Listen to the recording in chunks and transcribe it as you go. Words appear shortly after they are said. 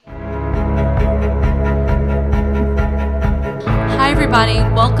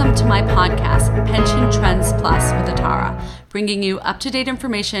everybody. Welcome to my podcast, Pension Trends Plus with Atara, bringing you up-to-date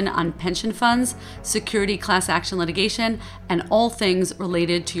information on pension funds, security class action litigation, and all things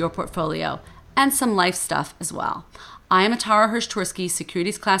related to your portfolio, and some life stuff as well. I am Atara Hirsch-Torsky,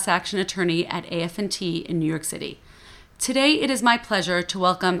 securities class action attorney at AF&T in New York City. Today, it is my pleasure to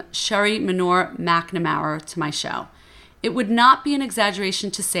welcome Sherry Minor-McNamara to my show. It would not be an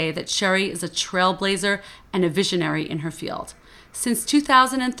exaggeration to say that Sherry is a trailblazer and a visionary in her field. Since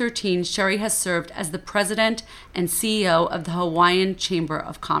 2013, Sherry has served as the president and CEO of the Hawaiian Chamber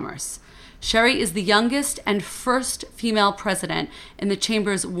of Commerce. Sherry is the youngest and first female president in the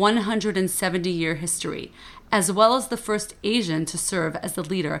Chamber's 170-year history, as well as the first Asian to serve as the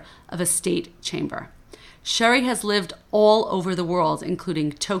leader of a state chamber. Sherry has lived all over the world,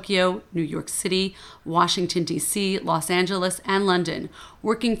 including Tokyo, New York City, Washington, D.C., Los Angeles, and London,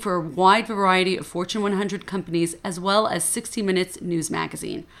 working for a wide variety of Fortune 100 companies as well as 60 Minutes news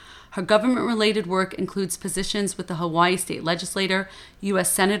magazine. Her government-related work includes positions with the Hawaii State Legislature,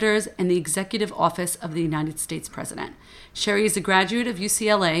 U.S. Senators, and the Executive Office of the United States President. Sherry is a graduate of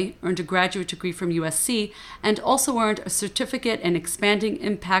UCLA, earned a graduate degree from USC, and also earned a certificate in expanding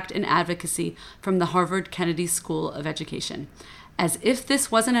impact and advocacy from the Harvard Kennedy School of Education. As if this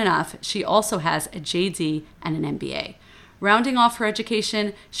wasn't enough, she also has a JD and an MBA. Rounding off her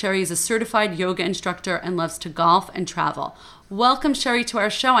education, Sherry is a certified yoga instructor and loves to golf and travel. Welcome, Sherry, to our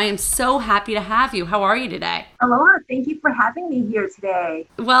show. I am so happy to have you. How are you today? Aloha. Thank you for having me here today.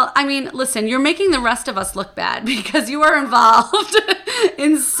 Well, I mean, listen, you're making the rest of us look bad because you are involved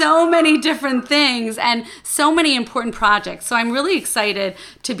in so many different things and so many important projects. So I'm really excited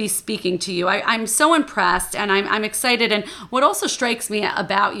to be speaking to you. I'm so impressed and I'm excited. And what also strikes me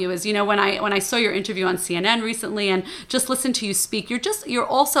about you is, you know, when I saw your interview on CNN recently and just listened to you speak, you're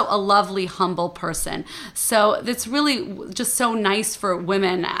also a lovely, humble person. So it's really just so nice for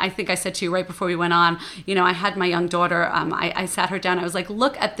women. I think I said to you right before we went on, you know, I had my young daughter, I sat her down, I was like,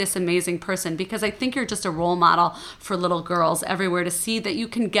 look at this amazing person, because I think you're just a role model for little girls everywhere to see that you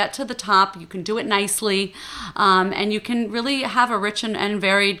can get to the top, you can do it nicely, and you can really have a rich and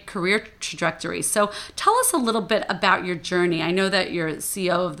varied career trajectory. So tell us a little bit about your journey. I know that you're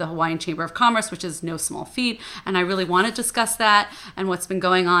CEO of the Hawaiian Chamber of Commerce, which is no small feat, and I really want to discuss that and what's been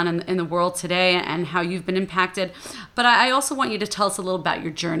going on in the world today and how you've been impacted. But I also want you to tell us a little about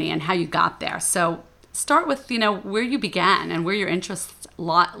your journey and how you got there. So start with, you know, where you began and where your interests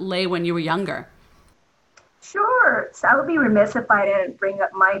lay when you were younger. Sure. So I would be remiss if I didn't bring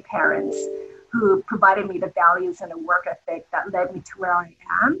up my parents, who provided me the values and the work ethic that led me to where I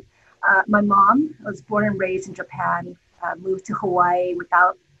am. My mom was born and raised in Japan, moved to Hawaii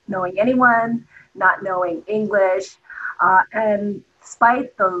without knowing anyone, not knowing English. And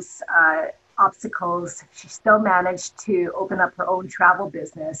despite those obstacles, she still managed to open up her own travel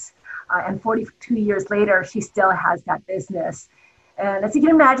business. And 42 years later, she still has that business. And as you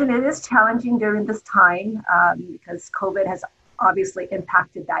can imagine, it is challenging during this time because COVID has obviously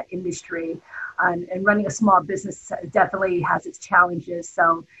impacted that industry. And running a small business definitely has its challenges.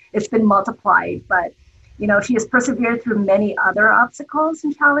 So it's been multiplied. But, you know, she has persevered through many other obstacles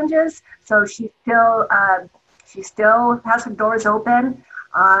and challenges. So she still has her doors open.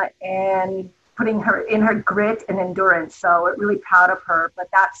 And putting her in her grit and endurance. So we're really proud of her, but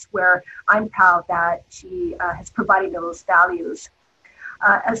that's where I'm proud that she has provided those values.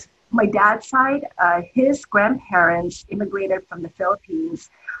 As my dad's side, his grandparents immigrated from the Philippines,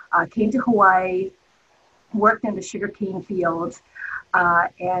 came to Hawaii, worked in the sugarcane fields,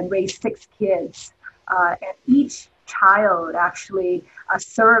 and raised 6 kids. And each child actually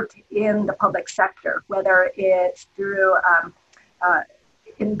served in the public sector, whether it's through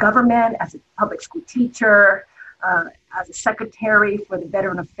in government, as a public school teacher, as a secretary for the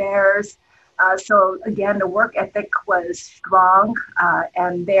Veteran Affairs. So again, the work ethic was strong,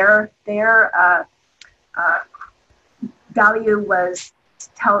 and their value was to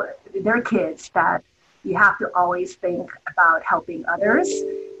tell their kids that you have to always think about helping others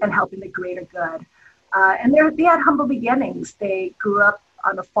and helping the greater good. And they had humble beginnings. They grew up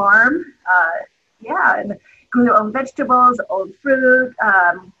on a farm, and grew their own vegetables, own fruit,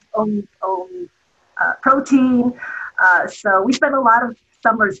 own protein. So we spent a lot of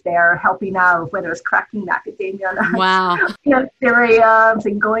summers there helping out, whether it's cracking macadamia nuts, wow, cereals,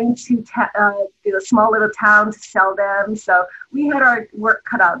 and going to a small little town to sell them. So we had our work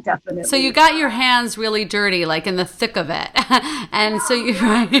cut out, definitely. So you got your hands really dirty, like in the thick of it. And so you,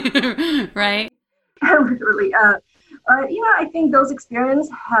 right? Literally. I think those experiences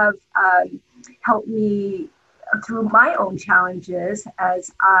have helped me through my own challenges as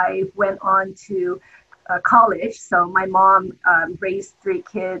I went on to college. So my mom raised three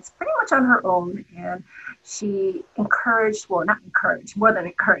kids pretty much on her own, and she encouraged, well, not encouraged, more than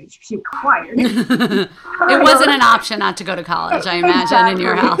encouraged, she required. It wasn't an option not to go to college, I imagine, Exactly. in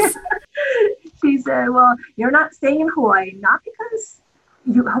your house. She said, well, you're not staying in Hawaii, not because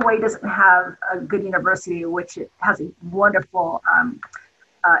Hawaii doesn't have a good university, which it has a wonderful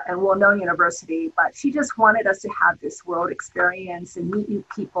and well-known university, but she just wanted us to have this world experience and meet new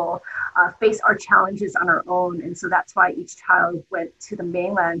people, face our challenges on our own. And so that's why each child went to the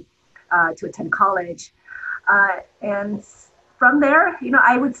mainland to attend college. And from there,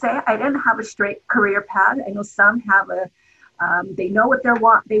 I would say I didn't have a straight career path. I know some have they know what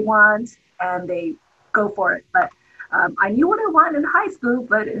they want and they go for it. But I knew what I wanted in high school,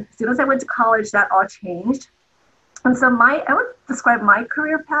 but as soon as I went to college, that all changed. And so I would describe my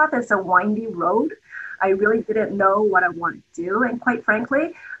career path as a windy road. I really didn't know what I wanted to do. And quite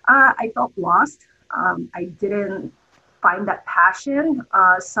frankly, I felt lost. I didn't find that passion.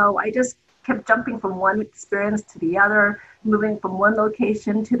 So I just kept jumping from one experience to the other, moving from one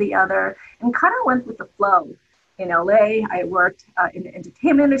location to the other, and kind of went with the flow. In LA, I worked in the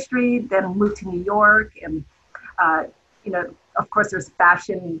entertainment industry, then moved to New York. And, of course, there's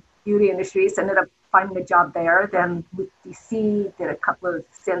fashion, beauty industries. Ended up finding a job there, then moved to DC, did a couple of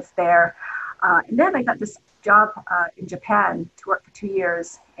stints there. And then I got this job in Japan to work for 2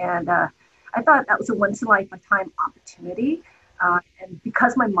 years. And I thought that was a once in a lifetime opportunity. And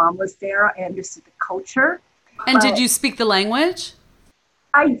because my mom was there, I understood the culture. And did you speak the language?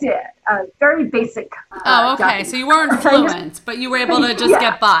 I did. Very basic. Oh, okay. Japanese. So you weren't fluent, but you were able to just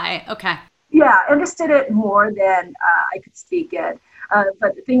get by. Okay. Yeah, I understood it more than I could speak it.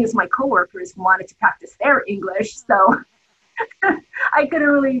 But the thing is, my coworkers wanted to practice their English, so I couldn't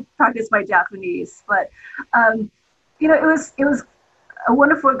really practice my Japanese. But it was a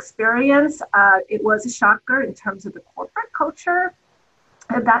wonderful experience. It was a shocker in terms of the corporate culture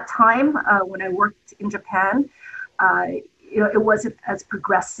at that time when I worked in Japan. It wasn't as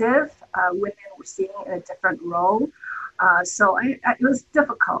progressive. Women were seen in a different role. So it was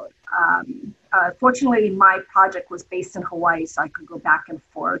difficult. Fortunately, my project was based in Hawaii, so I could go back and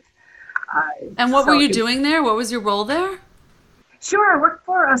forth. And what were you doing there? What was your role there? Sure, I worked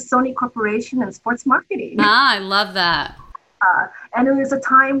for a Sony Corporation in sports marketing. Ah, I love that. And it was a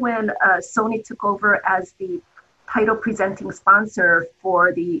time when Sony took over as the title presenting sponsor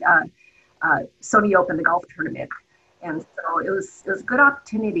for the Sony Open, the golf tournament. And so it was a good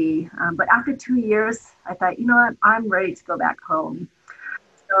opportunity. But after 2 years, I thought, you know what, I'm ready to go back home.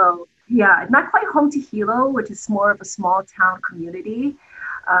 So yeah, not quite home to Hilo, which is more of a small town community.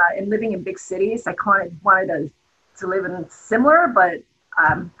 And living in big cities, I wanted to live in similar, but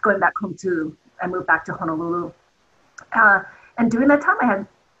going back home I moved back to Honolulu. And during that time,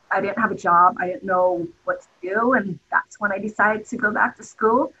 I didn't have a job. I didn't know what to do. And that's when I decided to go back to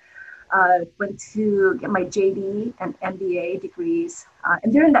school. Went to get my JD and MBA degrees.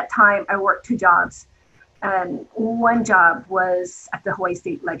 And during that time, I worked 2 jobs. And one job was at the Hawaii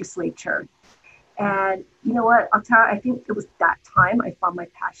State Legislature. And you know what, Altara, I think it was that time I found my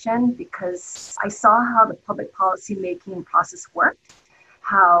passion because I saw how the public policy making process worked,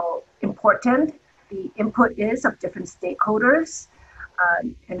 how important the input is of different stakeholders,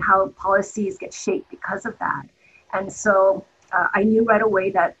 and how policies get shaped because of that. And so I knew right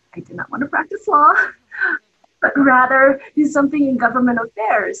away that I did not want to practice law, but rather do something in government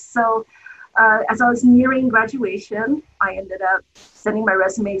affairs. So as I was nearing graduation, I ended up sending my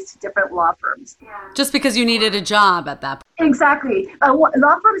resumes to different law firms. Just because you needed a job at that point. Exactly.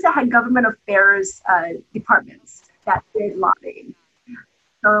 Law firms that had government affairs departments that did lobbying.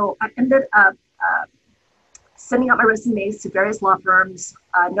 So I ended up sending out my resumes to various law firms.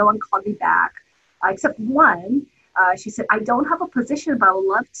 No one called me back, except one. She said, I don't have a position, but I would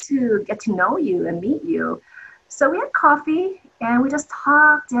love to get to know you and meet you. So we had coffee and we just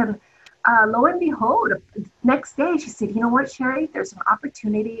talked, and lo and behold, next day she said, you know what, Sherry, there's an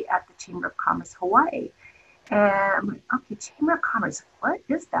opportunity at the Chamber of Commerce Hawaii. And I'm like, okay, Chamber of Commerce, what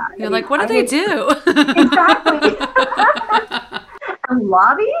is that? You're like, what do they do? Exactly.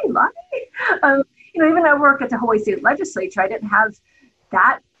 Lobby. Even I work at the Hawaii State Legislature, I didn't have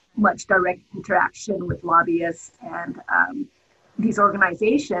that much direct interaction with lobbyists and these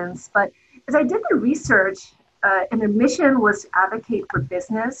organizations. But as I did the research, and their mission was to advocate for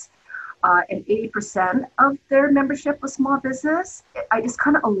business, and 80% of their membership was small business, I just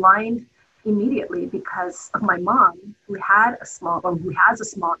kind of aligned immediately because of my mom, who has a small.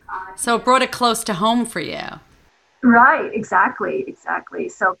 So it brought it close to home for you. Right, exactly.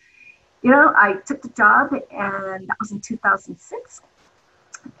 So, I took the job, and that was in 2006.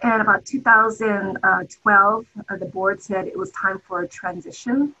 And about 2012, the board said it was time for a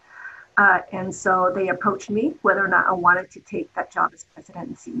transition. And so they approached me whether or not I wanted to take that job as president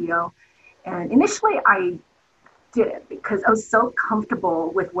and CEO. And initially, I didn't because I was so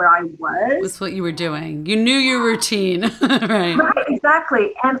comfortable with where I was. Was what you were doing. You knew your routine, right? Right,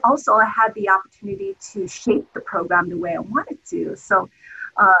 exactly. And also, I had the opportunity to shape the program the way I wanted to. So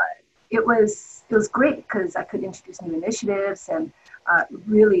uh, it was great because I could introduce new initiatives and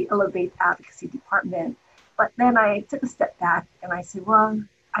really elevate the advocacy department. But then I took a step back and I said, well,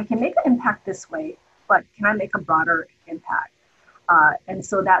 I can make an impact this way, but can I make a broader impact? And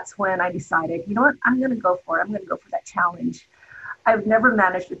so that's when I decided, you know what, I'm going to go for it. I'm going to go for that challenge. I've never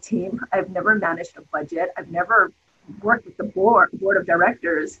managed a team. I've never managed a budget. I've never worked with the board of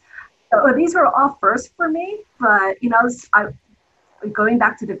directors. So these were all first for me. But going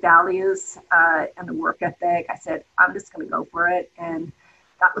back to the values and the work ethic, I said I'm just going to go for it. And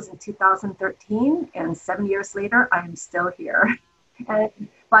that was in 2013. And 7 years later, I am still here. And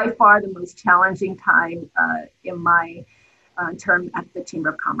by far the most challenging time in my term at the Chamber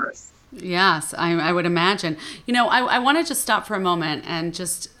of Commerce. Yes, I would imagine. I want to just stop for a moment and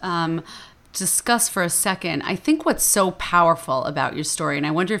just discuss for a second. I think what's so powerful about your story, and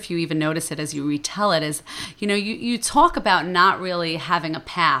I wonder if you even notice it as you retell it, is, you talk about not really having a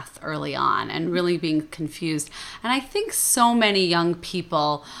path early on and really being confused. And I think so many young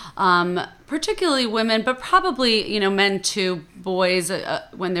people, particularly women, but probably, men too, boys,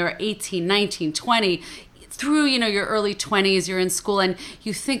 when they're 18, 19, 20, through your early 20s, you're in school and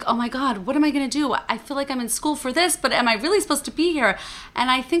you think, oh my God, what am I going to do? I feel like I'm in school for this, but am I really supposed to be here?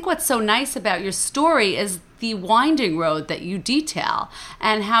 And I think what's so nice about your story is the winding road that you detail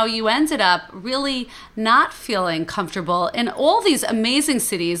and how you ended up really not feeling comfortable in all these amazing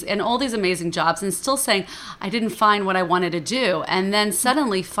cities and all these amazing jobs and still saying, I didn't find what I wanted to do. And then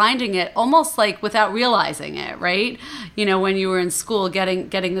suddenly finding it almost like without realizing it, right? When you were in school getting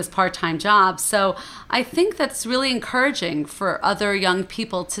this part-time job. So I think that's really encouraging for other young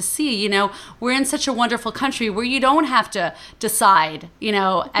people to see, we're in such a wonderful country where you don't have to decide,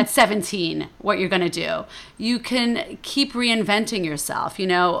 at 17 what you're going to do. You can keep reinventing yourself. You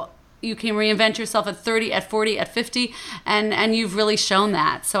can reinvent yourself at 30, at 40, at 50, and you've really shown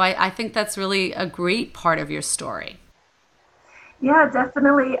that. So I think that's really a great part of your story. Yeah,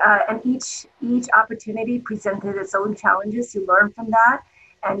 definitely. And each opportunity presented its own challenges. You learn from that,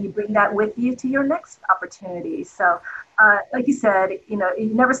 and you bring that with you to your next opportunity. So, like you said, you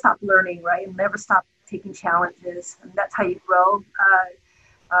never stop learning, right? You never stop taking challenges, and that's how you grow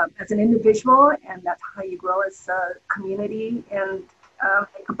as an individual, and that's how you grow as a community and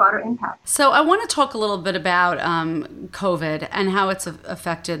make a broader impact. So I want to talk a little bit about COVID and how it's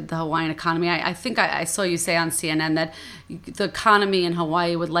affected the Hawaiian economy. I think I saw you say on CNN that the economy in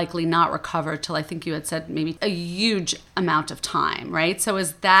Hawaii would likely not recover till, I think you had said, maybe a huge amount of time, right? So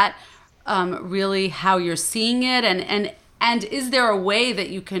is that really how you're seeing it? And is there a way that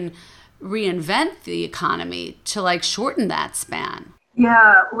you can reinvent the economy to shorten that span?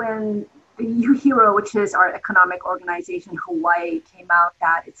 Yeah, when the UHERO, which is our economic organization, Hawaii, came out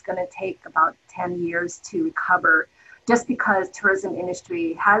that it's going to take about 10 years to recover, just because tourism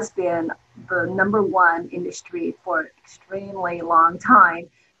industry has been the number one industry for an extremely long time.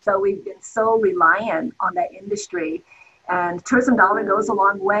 So we've been so reliant on that industry. And tourism dollar goes a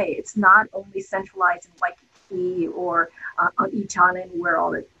long way. It's not only centralized in Waikiki or on each island where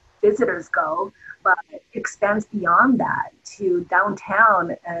all the visitors go, but it expands beyond that to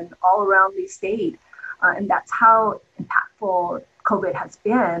downtown and all around the state. And that's how impactful COVID has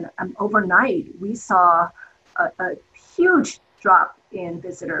been. Overnight, we saw a huge drop in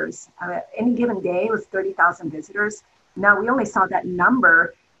visitors. Any given day it was 30,000 visitors. Now we only saw that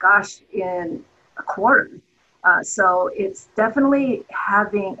number, in a quarter. So it's definitely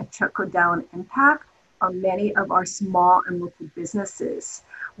having a trickle-down impact on many of our small and local businesses,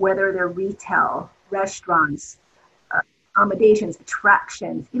 whether they're retail, restaurants, accommodations,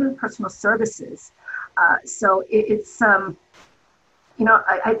 attractions, even personal services. So it's, I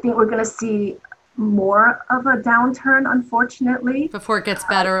think we're going to see more of a downturn, unfortunately. Before it gets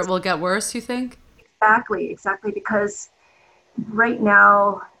better, it will get worse, you think? Exactly, because right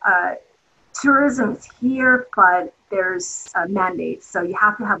now, tourism is here, but there's mandates. So you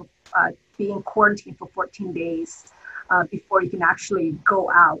have to have be in quarantine for 14 days before you can actually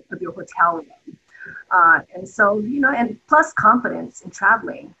go out of your hotel room. And so, and plus confidence in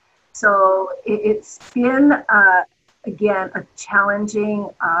traveling. So it's been, again, a challenging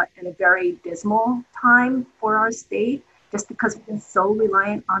and a very dismal time for our state, just because we've been so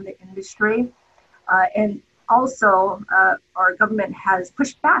reliant on the industry. And also, our government has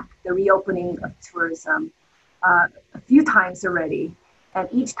pushed back the reopening of tourism a few times already. And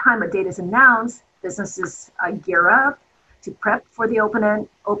each time a date is announced, businesses gear up to prep for the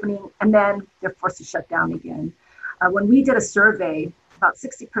opening, and then they're forced to shut down again. When we did a survey, about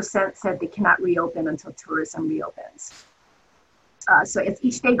 60% said they cannot reopen until tourism reopens. So as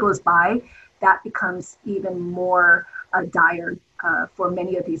each day goes by, that becomes even more dire for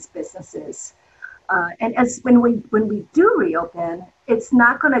many of these businesses. And as when we do reopen, it's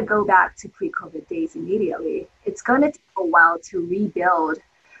not going to go back to pre-COVID days immediately. It's going to take a while to rebuild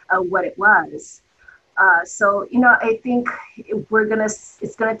what it was. So I think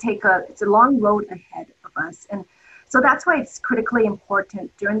it's a long road ahead of us, and so that's why it's critically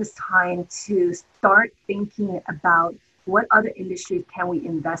important during this time to start thinking about what other industries can we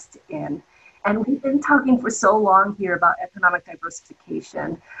invest in. And we've been talking for so long here about economic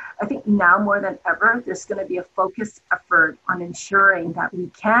diversification. I think now more than ever, there's going to be a focused effort on ensuring that we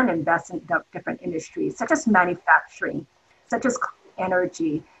can invest in different industries, such as manufacturing, such as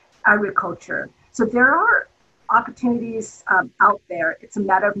energy, agriculture. So there are opportunities out there. It's a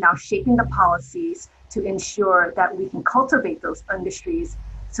matter of now shaping the policies to ensure that we can cultivate those industries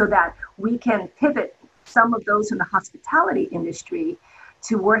so that we can pivot some of those in the hospitality industry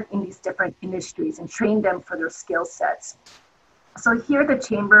to work in these different industries and train them for their skill sets. So here at the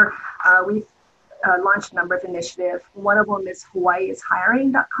Chamber, we've launched a number of initiatives. One of them is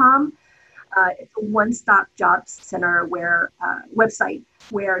hawaiiishiring.com. It's a one-stop job center website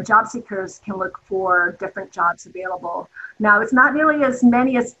where job seekers can look for different jobs available. Now, it's not nearly as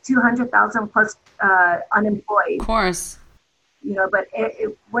many as 200,000 plus unemployed. Of course. But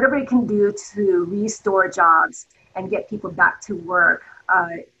whatever it can do to restore jobs and get people back to work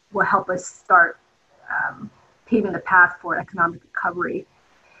will help us start paving the path for economic recovery.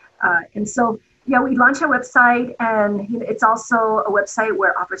 And so, we launched a website, and it's also a website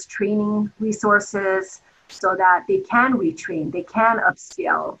where it offers training resources so that they can retrain, they can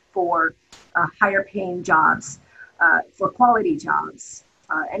upscale for higher paying jobs, for quality jobs.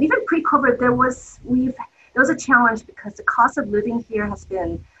 And even pre-COVID, there was a challenge because the cost of living here has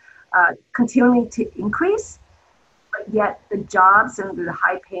been continuing to increase, but yet the jobs and the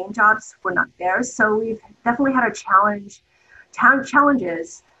high-paying jobs were not there. So we've definitely had challenges,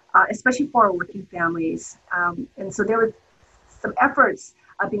 especially for our working families. And so there were some efforts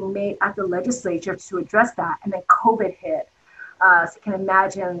being made at the legislature to address that, and then COVID hit. So you can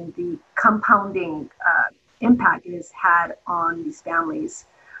imagine the compounding impact it has had on these families.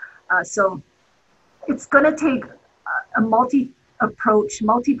 So it's going to take a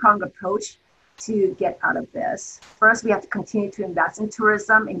multi-pronged approach to get out of this. First, we have to continue to invest in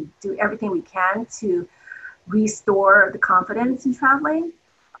tourism and do everything we can to restore the confidence in traveling,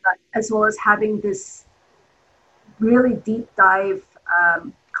 as well as having this really deep dive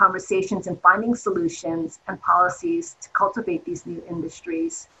conversations and finding solutions and policies to cultivate these new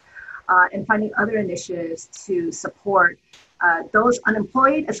industries, and finding other initiatives to support those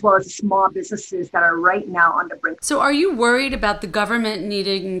unemployed, as well as small businesses that are right now on the brink. So are you worried about the government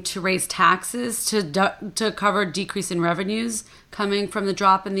needing to raise taxes to cover decrease in revenues coming from the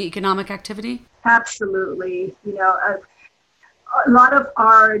drop in the economic activity? Absolutely. A lot of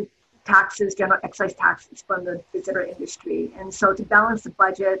our taxes, general excise taxes from the visitor industry. And so to balance the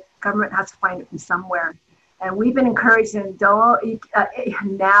budget, government has to find it from somewhere. And we've been encouraging now,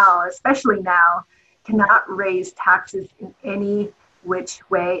 especially now, cannot raise taxes in any which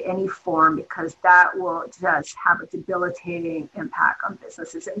way, any form, because that will just have a debilitating impact on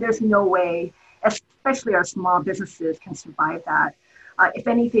businesses. And there's no way, especially our small businesses, can survive that. If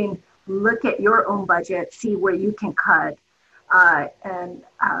anything, look at your own budget, see where you can cut, and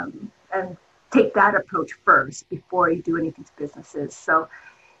take that approach first before you do anything to businesses. So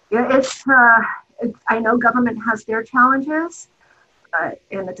I know government has their challenges,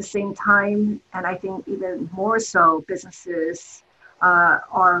 and at the same time, and I think even more so, businesses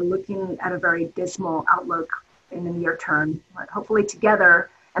are looking at a very dismal outlook in the near term. But hopefully together,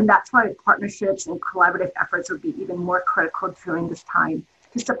 and that's why partnerships and collaborative efforts would be even more critical during this time,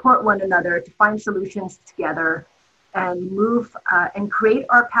 to support one another, to find solutions together, and move and create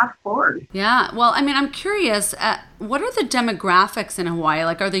our path forward. Yeah. Well, I'm curious, what are the demographics in Hawaii?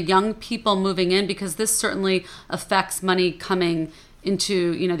 Like, are the young people moving in? Because this certainly affects money coming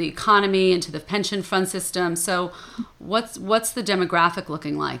into, the economy, into the pension fund system. So what's the demographic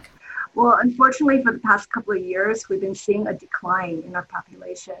looking like? Well, unfortunately, for the past couple of years, we've been seeing a decline in our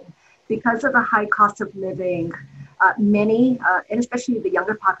population because of the high cost of living. Many, and especially the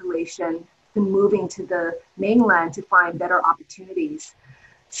younger population, been moving to the mainland to find better opportunities.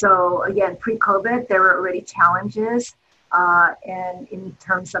 So again, pre-COVID, there were already challenges and in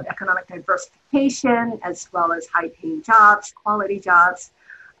terms of economic diversification, as well as high-paying jobs, quality jobs.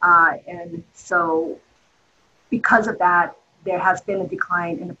 And so because of that, there has been a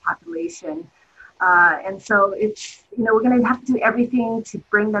decline in the population. And so it's, we're going to have to do everything to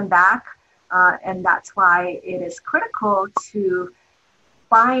bring them back. And that's why it is critical to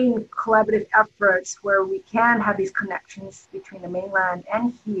find collaborative efforts where we can have these connections between the mainland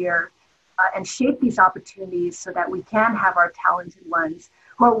and here and shape these opportunities so that we can have our talented ones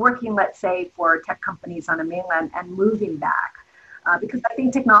who are working, let's say, for tech companies on the mainland and moving back. Because I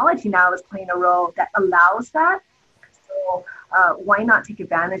think technology now is playing a role that allows that. So why not take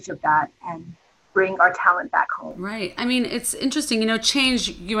advantage of that and bring our talent back home? Right. I mean, it's interesting. Change,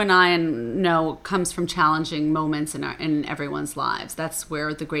 you and I know, comes from challenging moments in everyone's lives. That's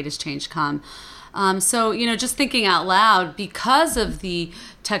where the greatest change come. So, just thinking out loud, because of the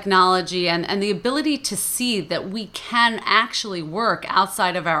technology and the ability to see that we can actually work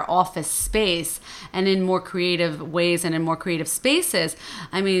outside of our office space and in more creative ways and in more creative spaces,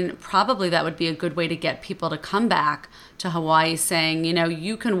 I mean, probably that would be a good way to get people to come back to Hawaii, saying,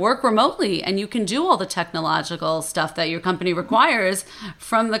 you can work remotely and you can do all the technological stuff that your company requires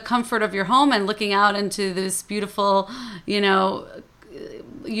from the comfort of your home and looking out into this beautiful,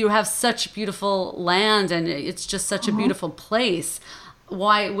 you have such beautiful land and it's just such a beautiful place.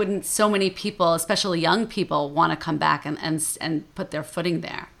 Why wouldn't so many people, especially young people, want to come back and put their footing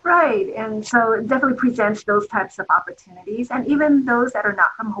there? Right. And so it definitely presents those types of opportunities. And even those that are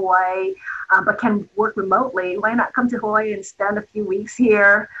not from Hawaii, but can work remotely, why not come to Hawaii and spend a few weeks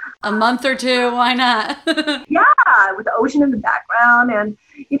here? A month or two, why not? Yeah, with the ocean in the background. And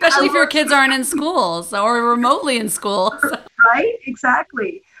especially if your kids aren't in schools or remotely in schools. Right,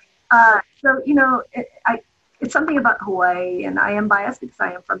 exactly. So, it's something about Hawaii, and I am biased because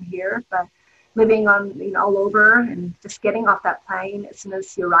I am from here, but living on, all over and just getting off that plane as soon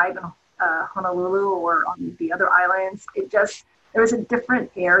as you arrive in Honolulu or on the other islands, there's a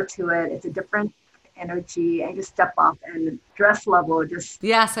different air to it. It's a different energy, and you step off and stress level just...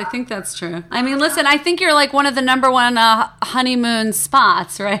 Yes, I think that's true. I mean, listen, I think you're like one of the number one honeymoon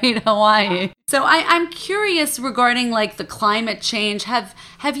spots, right? Hawaii. So I'm curious regarding like the climate change. Have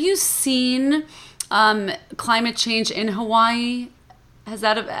you seen climate change in Hawaii?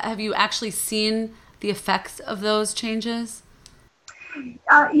 Have you actually seen the effects of those changes?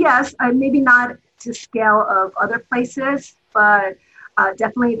 Yes, maybe not to scale of other places, but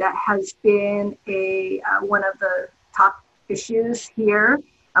definitely that has been one of the top issues here.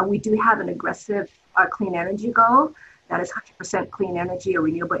 We do have an aggressive clean energy goal that is 100% clean energy or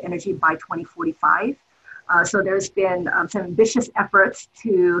renewable energy by 2045. So there's been some ambitious efforts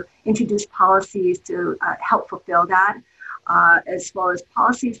to introduce policies to help fulfill that, as well as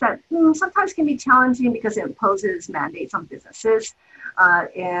policies that sometimes can be challenging because it imposes mandates on businesses.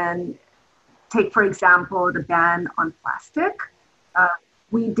 And take, for example, the ban on plastic.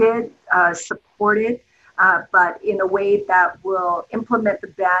 We did support it, but in a way that will implement the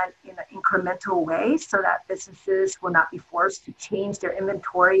ban in an incremental way so that businesses will not be forced to change their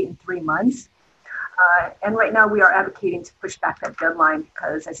inventory in 3 months. And right now we are advocating to push back that deadline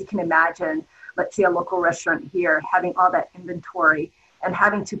because, as you can imagine, let's say a local restaurant here having all that inventory and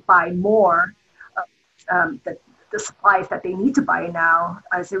having to buy more the supplies that they need to buy now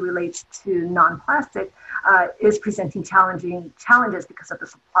as it relates to non-plastic is presenting challenges because of the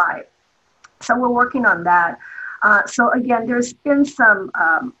supply. So we're working on that. So again, there's been some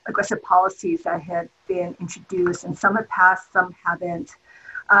aggressive policies that have been introduced, and some have passed, some haven't.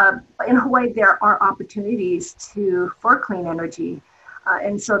 In Hawaii, there are opportunities for clean energy.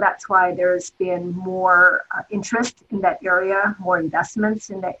 And so that's why there's been more interest in that area, more investments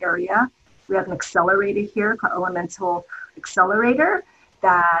in that area. We have an accelerator here called Elemental Accelerator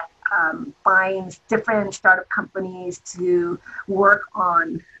that finds different startup companies to work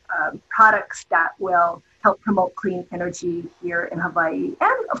on products that will help promote clean energy here in Hawaii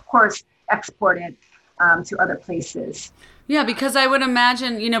and, of course, export it to other places. Yeah, because I would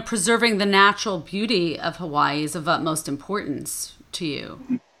imagine, preserving the natural beauty of Hawaii is of utmost importance to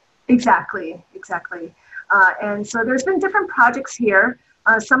you. Exactly. And so there's been different projects here.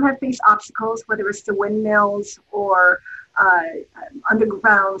 Some have faced obstacles, whether it's the windmills or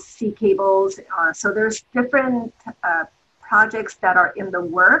underground sea cables. So there's different projects that are in the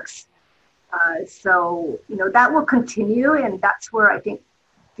works. So that will continue. And that's where I think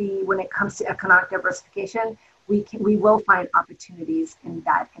when it comes to economic diversification, we will find opportunities in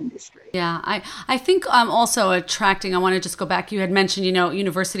that industry. Yeah, I think also attracting, I want to just go back, you had mentioned,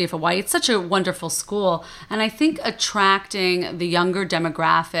 University of Hawaii, it's such a wonderful school. And I think attracting the younger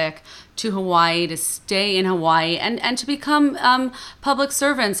demographic to Hawaii to stay in Hawaii and to become public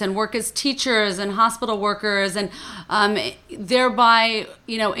servants and work as teachers and hospital workers and thereby,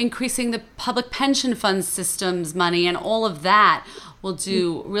 increasing the public pension fund system's money and all of that will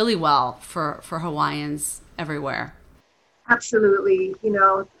do really well for Hawaiians everywhere. Absolutely.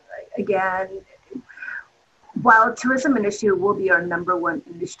 Again, while tourism industry will be our number one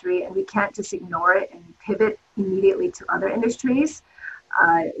industry and we can't just ignore it and pivot immediately to other industries,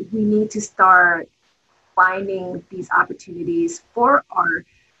 we need to start finding these opportunities for our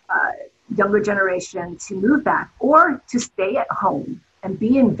younger generation to move back or to stay at home and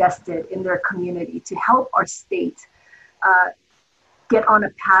be invested in their community to help our state get on a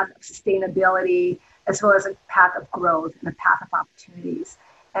path of sustainability as well as a path of growth and a path of opportunities.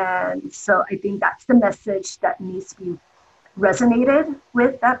 And so I think that's the message that needs to be resonated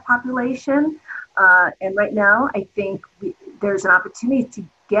with that population. And right now, I think there's an opportunity to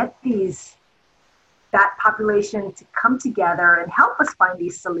get that population to come together and help us find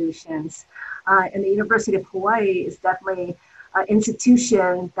these solutions. And the University of Hawaii is definitely an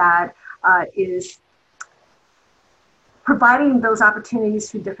institution that is providing those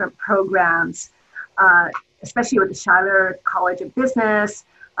opportunities through different programs, especially with the Schuyler College of Business,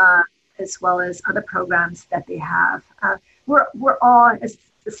 as well as other programs that they have. We're all, as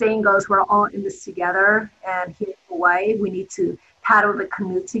the saying goes, we're all in this together. And here in Hawaii, we need to paddle the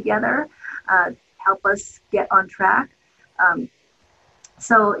canoe together, help us get on track.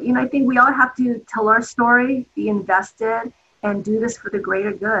 So, I think we all have to tell our story, be invested, and do this for the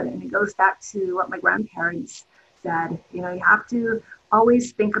greater good. And it goes back to what my grandparents said. You have to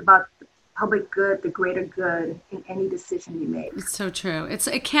always think about the public good, the greater good in any decision you make. It's so true.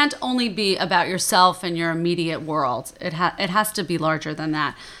 It can't only be about yourself and your immediate world. It has to be larger than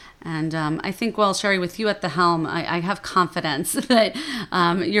that. And I think, Sherry, with you at the helm, I have confidence that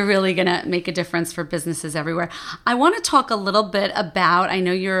you're really going to make a difference for businesses everywhere. I want to talk a little bit about, I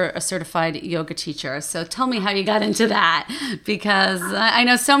know you're a certified yoga teacher, so tell me how you got into that, because I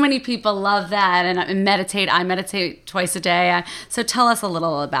know so many people love that and meditate. I meditate twice a day. So tell us a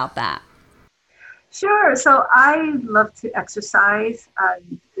little about that. Sure. So I love to exercise,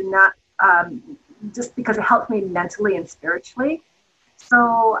 not just because it helps me mentally and spiritually.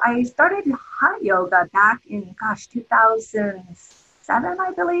 So I started hot yoga back in, 2007,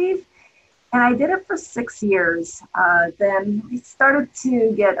 I believe. And I did it for 6 years. Then I started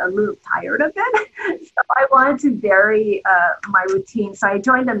to get a little tired of it. So I wanted to vary my routine. So I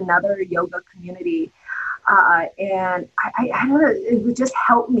joined another yoga community. And I don't know, it would just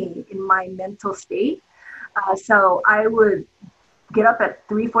help me in my mental state. So I would get up at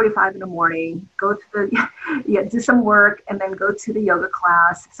 3:45 in the morning, go to do some work, and then go to the yoga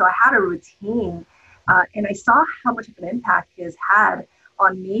class. So I had a routine, and I saw how much of an impact it has had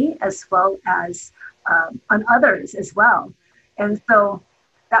on me as well as on others as well. And so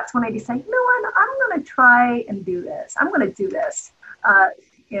that's when I decided, what, I'm going to try and do this. I'm going to do this.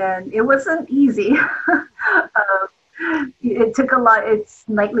 And it wasn't easy. It took a lot. It's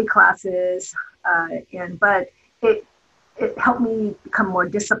nightly classes, but it helped me become more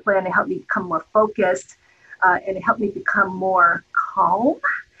disciplined. It helped me become more focused, and it helped me become more calm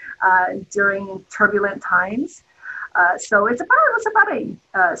during turbulent times. So it was about a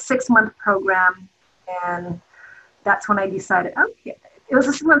 6-month program, and that's when I decided, okay, it was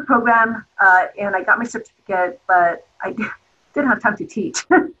a 6-month program, and I got my certificate, but I didn't have time to teach.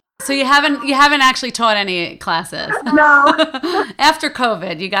 So you haven't actually taught any classes? No. After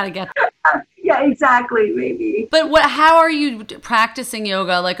COVID, you got to get there. Yeah, exactly, maybe. But how are you practicing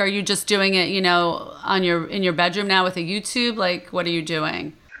yoga? Like, are you just doing it, in your bedroom now with a YouTube? Like, what are you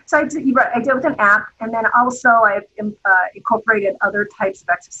doing? So I did with an app, and then also I've incorporated other types of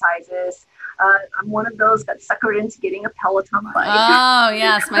exercises. I'm one of those that suckered into getting a Peloton bike. Oh,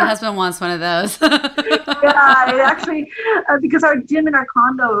 yes. My husband wants one of those. Yeah, it actually, because our gym in our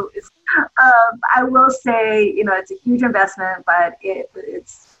condo is, I will say, it's a huge investment, but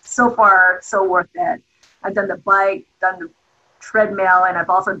it's so far so worth it. I've done the bike, done the treadmill, and I've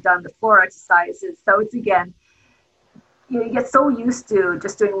also done the floor exercises. So it's, again, you get so used to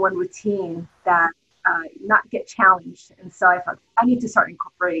just doing one routine that not get challenged. And so I thought I need to start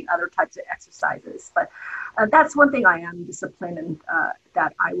incorporating other types of exercises. But that's one thing I am disciplined, and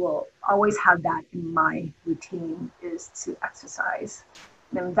that I will always have that in my routine is to exercise.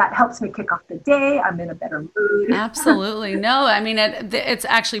 And that helps me kick off the day. I'm in a better mood. Absolutely. No, I mean, it's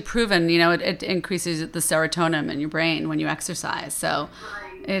actually proven, it increases the serotonin in your brain when you exercise. So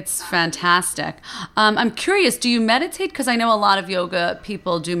it's fantastic. I'm curious, do you meditate? Because I know a lot of yoga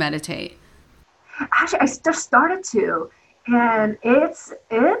people do meditate. Actually, I just started to, and it's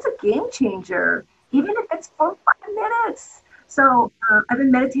a game changer, even if it's for 5 minutes. So I've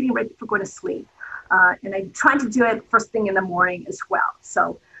been meditating right before going to sleep, and I'm trying to do it first thing in the morning as well.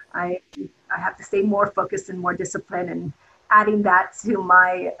 So I have to stay more focused and more disciplined, and adding that to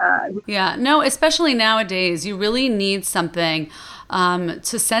my Yeah, no, especially nowadays, you really need something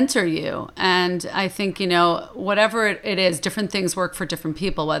to center you. And I think, whatever it is, different things work for different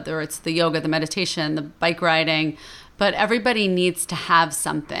people, whether it's the yoga, the meditation, the bike riding, but everybody needs to have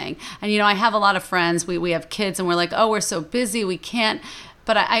something. And, I have a lot of friends, we have kids and we're like, oh, we're so busy, we can't.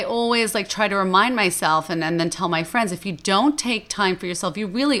 But I always try to remind myself and then tell my friends, if you don't take time for yourself, you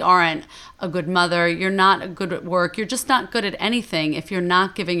really aren't a good mother. You're not good at work. You're just not good at anything if you're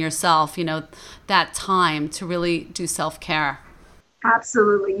not giving yourself, that time to really do self-care.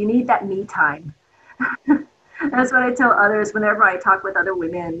 Absolutely. You need that me time. That's what I tell others whenever I talk with other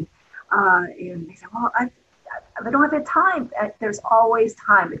women. And they say, well, I don't have the time. There's always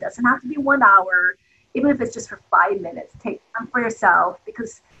time. It doesn't have to be 1 hour. Even if it's just for 5 minutes, take time for yourself,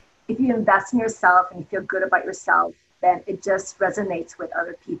 because if you invest in yourself and you feel good about yourself, then it just resonates with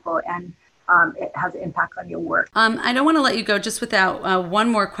other people, and it has an impact on your work. I don't want to let you go just without one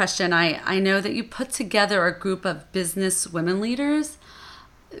more question. I know that you put together a group of business women leaders.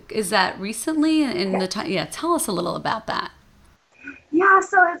 Is that recently in the time? Yeah, tell us a little about that. Yeah,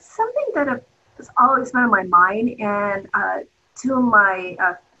 so it's something that has always been on my mind, and two of my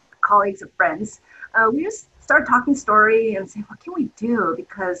colleagues and friends, we just started talking story and saying, what can we do?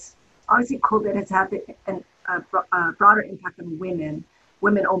 Because obviously COVID has had a broader impact on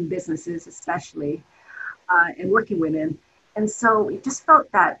women-owned businesses especially, and working women. And so we just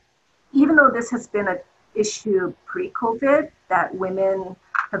felt that even though this has been an issue pre-COVID, that women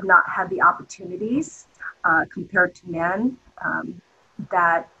have not had the opportunities compared to men,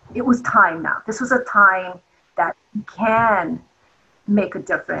 that it was time now. This was a time that you can make a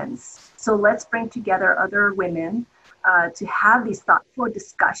difference. So let's bring together other women to have these thoughtful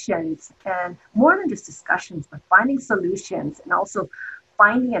discussions, and more than just discussions, but finding solutions, and also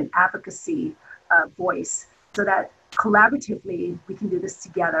finding an advocacy voice, so that collaboratively we can do this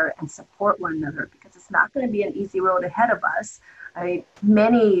together and support one another, because it's not going to be an easy road ahead of us.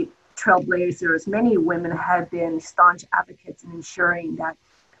 Many trailblazers, many women have been staunch advocates in ensuring that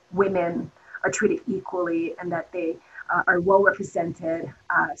women are treated equally and that they are well represented.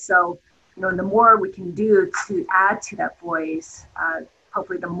 So, the more we can do to add to that voice,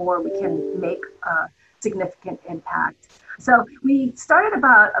 hopefully the more we can make a significant impact. So we started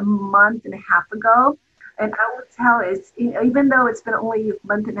about a month and a half ago, and I will tell even though it's been only a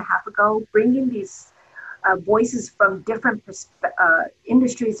month and a half ago, bringing these voices from different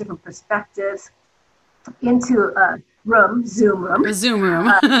industries, different perspectives into a Zoom room. A Zoom room,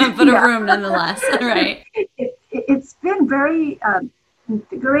 but a room nonetheless, right? It's been very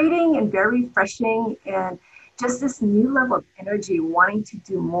invigorating and very refreshing, and just this new level of energy, wanting to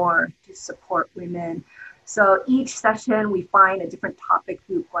do more to support women. So each session we find a different topic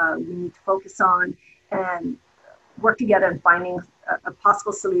we need to focus on, and work together and finding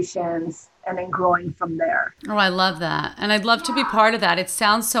possible solutions, and then growing from there. Oh, I love that. And I'd love to be part of that. It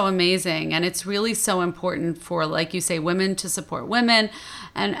sounds so amazing. And it's really so important for, like you say, women to support women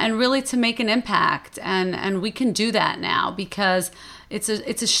and really to make an impact. And we can do that now, because it's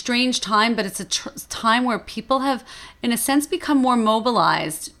a strange time, but it's a time where people have, in a sense, become more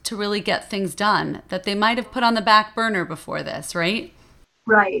mobilized to really get things done that they might have put on the back burner before this, right?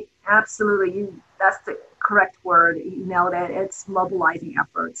 Right. Absolutely. That's the correct word. You nailed it. It's mobilizing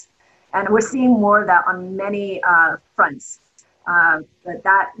efforts. And we're seeing more of that on many fronts. But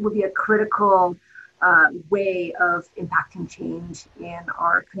that would be a critical way of impacting change in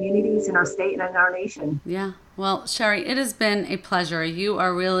our communities, in our state, and in our nation. Yeah. Well, Sherry, it has been a pleasure. You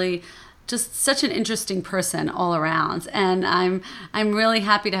are really just such an interesting person all around. And I'm really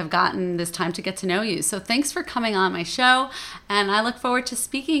happy to have gotten this time to get to know you. So thanks for coming on my show. And I look forward to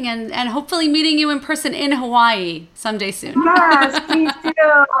speaking and hopefully meeting you in person in Hawaii someday soon. Yes, please do.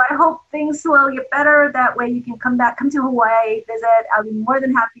 I hope things will get better. That way you can come to Hawaii, visit. I'll be more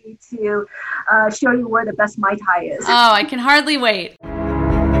than happy to show you where the best Mai Tai is. Oh, I can hardly wait.